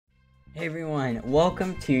Hey everyone,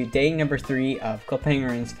 welcome to day number 3 of Club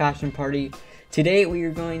Penguin's Fashion Party. Today we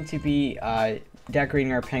are going to be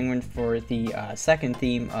decorating our penguin for the second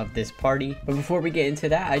theme of this party. But before we get into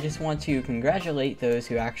that, I just want to congratulate those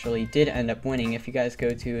who actually did end up winning. If you guys go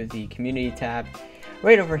to the community tab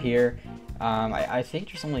right over here, I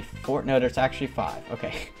think there's only 4, no there's actually 5,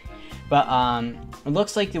 okay. But it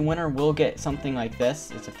looks like the winner will get something like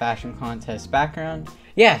this. It's a fashion contest background.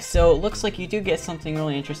 Yeah, so it looks like you do get something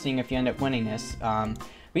really interesting if you end up winning this. But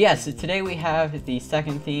yeah, so today we have the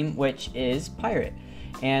second theme, which is pirate.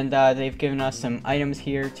 And they've given us some items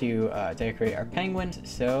here to decorate our penguins.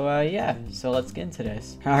 So yeah, so let's get into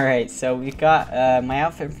this. Alright, so we've got my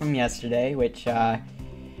outfit from yesterday, which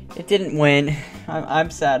it didn't win.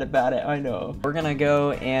 I'm sad about it, I know. We're gonna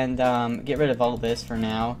go and get rid of all this for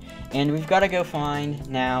now. And we've got to go find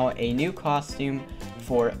now a new costume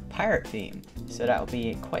for pirate theme. So that'll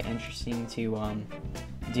be quite interesting to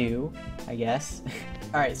do, I guess.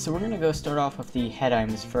 Alright, so we're gonna go start off with the head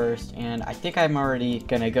items first. And I think I'm already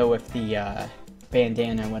gonna go with the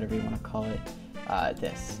bandana, whatever you want to call it.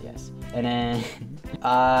 This, yes. And then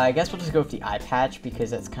I guess we'll just go with the eye patch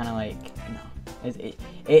because that's kind of like, you know,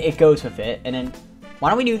 it goes with it. And then why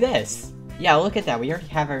don't we do this? Yeah, look at that. We already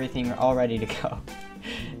have everything all ready to go.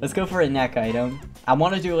 Let's go for a neck item. I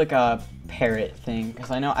want to do like a parrot thing because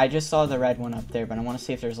I know I just saw the red one up there, but I want to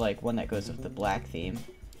see if there's like one that goes with the black theme.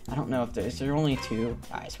 I don't know if there are only 2.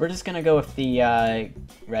 Alright, so we're just gonna go with the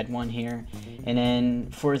red one here. And then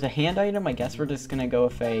for the hand item, I guess we're just gonna go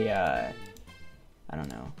with a I don't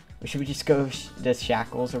know. Should we just go the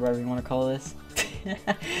shackles or whatever you want to call this?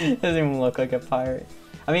 Doesn't even look like a pirate.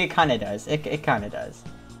 I mean, it kind of does. It kind of does.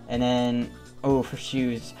 And then, oh, for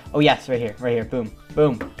shoes. Oh, yes, right here. Boom,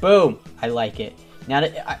 boom, boom. I like it. Now,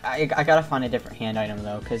 I gotta find a different hand item,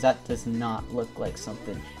 though, because that does not look like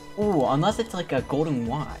something. Ooh, unless it's like a golden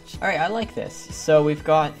watch. Alright, I like this. So we've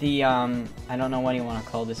got the, I don't know what you want to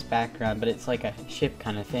call this background, but it's like a ship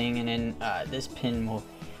kind of thing. And then this pin will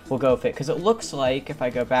go with it, because it looks like, if I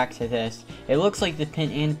go back to this, it looks like the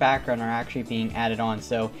pin and background are actually being added on.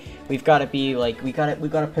 So we've got to be like, we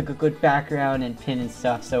gotta pick a good background and pin and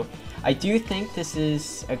stuff. So I do think this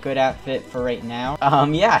is a good outfit for right now.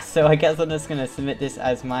 Yeah, so I guess I'm just gonna submit this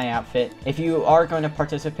as my outfit. If you are going to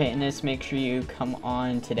participate in this, make sure you come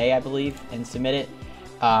on today, I believe, and submit it.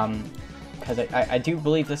 Because I do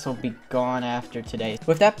believe this will be gone after today.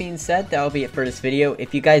 With that being said, that will be it for this video.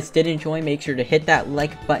 If you guys did enjoy, make sure to hit that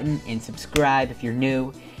like button and subscribe if you're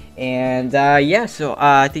new. And yeah, so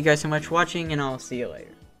thank you guys so much for watching, and I'll see you later.